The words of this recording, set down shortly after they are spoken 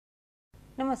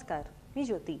नमस्कार, मी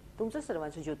ज्योती. तुमचं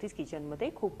सर्वांचं ज्योतिष किचनमध्ये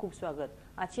खूप खूप स्वागत.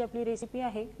 आजची आपली रेसिपी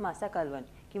आहे मासा कालवण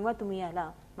किंवा तुम्ही याला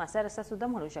मासा रस्सा सुद्धा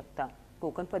म्हणू शकता.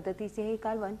 कोकण पद्धतीचे हे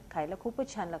कालवण खायला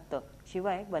खूपच छान लागतं.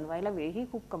 शिवाय बनवायला वेळही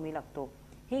खूप कमी लागतो.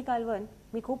 हे कालवण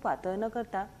मी खूप पातळ न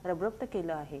करता रबरबत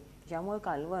केलं आहे, ज्यामुळे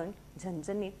कालवण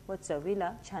झणझणीत व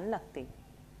चवीला छान लागते.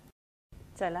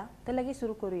 चला तर लगेच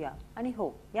सुरू करूया. आणि हो,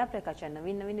 या प्रकारच्या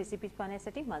नवीन नवीन रेसिपीज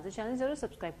पाहण्यासाठी माझं चॅनल जरूर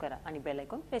सबस्क्राईब करा आणि बेल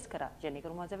आयकॉन प्रेस करा,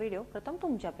 जेणेकरून माझा व्हिडिओ प्रथम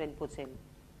तुमच्यापर्यंत पोहोचेल.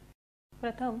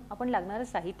 प्रथम आपण लागणारं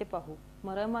साहित्य पाहू.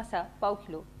 मरळ मासा पाव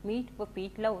किलो, मीठ व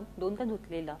पीठ लावून दोनदा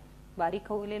धुतलेला, बारीक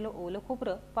खवलेलं ओलं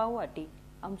खोबरं पाव वाटी,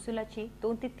 आमसुलाची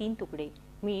 2 ते 3 तुकडे,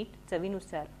 मीठ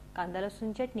चवीनुसार, कांदा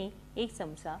लसूण चटणी 1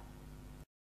 चमचा,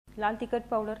 लाल तिखट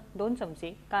पावडर 2 चमचे,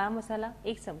 काळा मसाला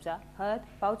 1 चमचा, हळद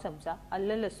पाव चमचा,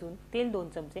 आलं लसूण तेल 2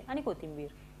 चमचे आणि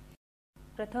कोथिंबीर.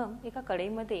 प्रथम एका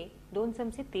कढईमध्ये 2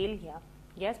 चमचे तेल घ्या.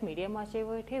 गॅस मीडियम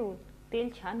आचेवर ठेवून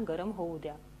तेल छान गरम होऊ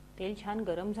द्या. तेल छान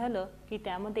गरम झालं की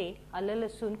त्यामध्ये आलं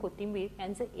लसूण कोथिंबीर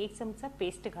यांचं 1 चमचा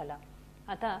पेस्ट घाला.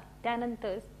 आता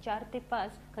त्यानंतर 4 ते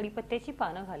 5 कढीपत्त्याची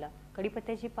पानं घाला.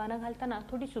 कढीपत्त्याची पानं घालताना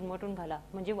थोडी सुरमटून घाला,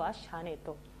 म्हणजे वास छान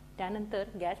येतो. त्यानंतर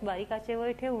गॅस बारीक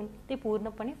आचेवर ठेवून ते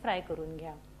पूर्णपणे फ्राय करून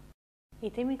घ्या.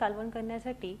 इथे मी कालवण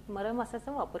करण्यासाठी मरळ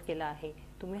मासाचा वापर केला आहे.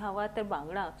 तुम्ही हवा तर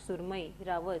बांगडा, सुरमई,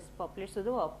 रावस, पॉपलेट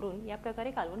सुद्धा वापरून या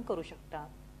प्रकारे कालवण करू शकता.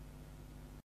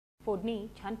 फोडणी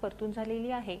छान परतून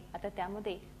झालेली आहे. आता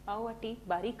त्यामध्ये पाव वाटी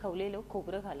बारीक खवलेलं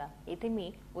खोबरं घाला. इथे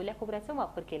मी ओल्या खोबऱ्याचा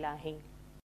वापर केला आहे.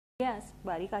 गॅस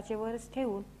बारीक आचेवरच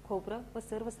ठेवून खोबरं व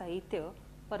सर्व साहित्य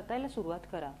परतायला सुरुवात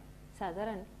करा.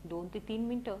 साधारण 2 ते 3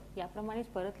 मिनिटं याप्रमाणेच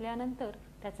परतल्यानंतर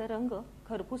त्याचा रंग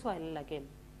खरपूस व्हायला लागेल.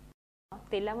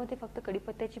 तेलामध्ये फक्त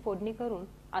कढीपत्त्याची फोडणी करून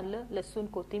आलं लसूण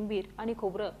कोथिंबीर आणि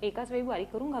खोबरं एकाच वेळी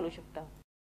बारीक करून घालू शकता.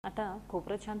 आता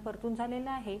खोबरं छान परतून झालेलं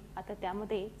आहे. आता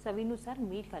त्यामध्ये चवीनुसार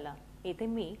मीठ घाला. येथे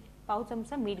मी पाव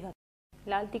चमचा मीठ घातला.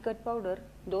 लाल तिखट पावडर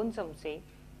 2 चमचे,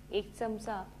 1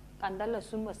 चमचा कांदा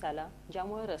लसूण मसाला,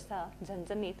 ज्यामुळे रस्सा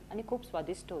झणझणीत आणि खूप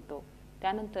स्वादिष्ट होतो.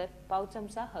 त्यानंतर पाव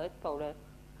चमचा हळद पावडर,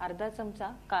 अर्धा चमचा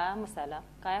काळा मसाला.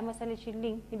 काळ्या मसाल्याची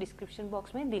लिंक मी डिस्क्रिप्शन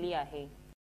बॉक्समध्ये दिली आहे.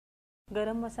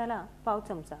 गरम मसाला पाव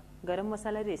चमचा. गरम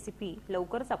मसाला रेसिपी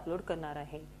लवकरच अपलोड करणार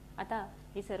आहे. आता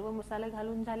हे सर्व मसाले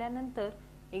घालून झाल्यानंतर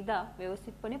एकदा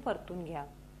व्यवस्थितपणे परतून घ्या.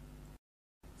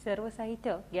 सर्व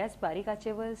साहित्य गॅस बारीक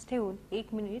आचेवर ठेवून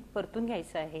 1 मिनिट परतून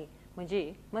घ्यायचं आहे,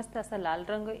 म्हणजे मस्त असा लाल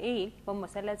रंग येईल व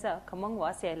मसाल्याचा खमंग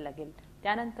वास यायला लागेल.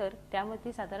 त्यानंतर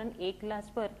त्यामध्ये साधारण 1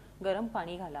 ग्लासभर गरम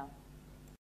पाणी घाला.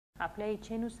 आपल्या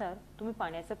इच्छेनुसार तुम्ही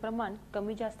पाण्याचं प्रमाण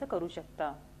कमी जास्त करू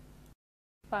शकता.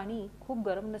 पाणी खूप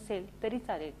गरम नसेल तरी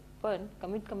चालेल, पण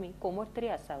कमीत कमी कोमट तरी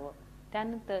असावं.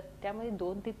 त्यानंतर त्यामध्ये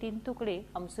 2 ते 3 तुकडे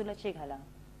आमसुलाचे घाला.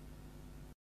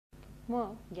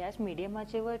 मग गॅस मीडियम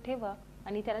आचेवर ठेवा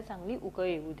आणि त्याला चांगली उकळ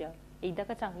येऊ द्या. एकदा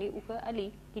का चांगली उकळ आली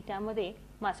की त्यामध्ये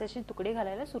माशाचे तुकडे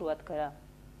घालायला सुरुवात करा.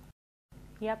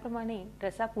 याप्रमाणे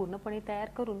रस्सा पूर्णपणे तयार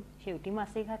करून शेवटी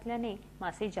मासे घातल्याने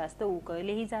मासे जास्त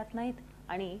उकळलेही जात नाहीत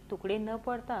आणि तुकडे न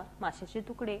पडता माशाचे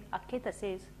तुकडे अख्खे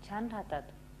तसेच छान राहतात.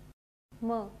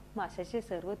 मग माशाचे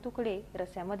सर्व तुकडे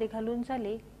रस्स्यामध्ये घालून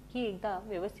झाले की एकदा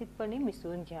व्यवस्थितपणे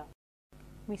मिसळून घ्या.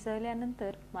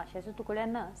 मिसळल्यानंतर माशाच्या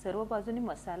तुकड्यांना सर्व बाजूने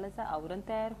मसाल्याचा आवरण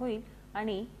तयार होईल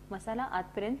आणि मसाला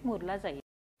आतपर्यंत मुरला जाईल.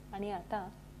 आणि आता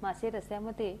मासे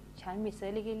रस्स्यामध्ये छान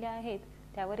मिसळले गेले आहेत.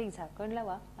 त्यावर एक झाकण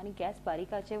लावा आणि गॅस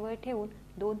बारीक आचेवर ठेवून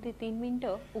 2 ते 3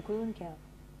 मिनिटं उकळून घ्या.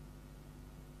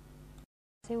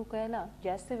 मासे उकळायला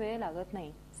जास्त वेळ लागत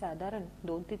नाही. साधारण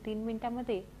 2 ते 3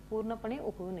 मिनिटांमध्ये पूर्णपणे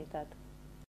उकळून येतात.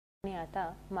 आणि आता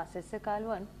माशाचं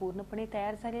कालवण पूर्णपणे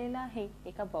तयार झालेलं आहे.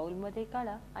 एका बाउलमध्ये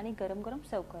काढा आणि गरम गरम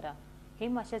सर्व करा. हे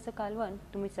माशाचं कालवण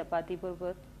तुम्ही चपाती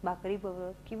बरोबर, भाकरी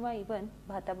बरोबर किंवा इव्हन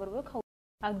भाताबरोबर खाऊ.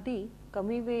 अगदी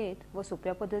कमी वेळेत व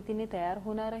सोप्या पद्धतीने तयार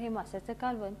होणारं हे माशाचं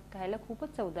कालवण खायला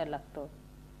खूपच चवदार लागतं.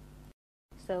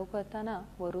 सर्व करताना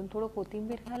वरून थोडं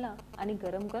कोथिंबीर घाला आणि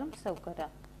गरम गरम सर्व करा.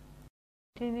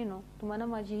 तुम्हाला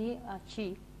माझी ही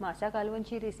आजची मासा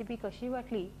कालवणची रेसिपी कशी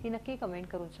वाटली ती नक्की कमेंट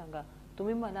करून सांगा.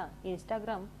 तुम्ही मला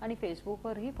इंस्टाग्राम आणि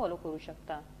फेसबुकवरही फॉलो करू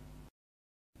शकता.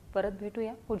 परत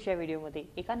भेटूया पुढच्या व्हिडिओमध्ये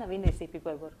एका नवीन रेसिपी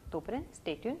बरोबर. तोपर्यंत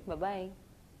स्टे ट्यून. Bye bye.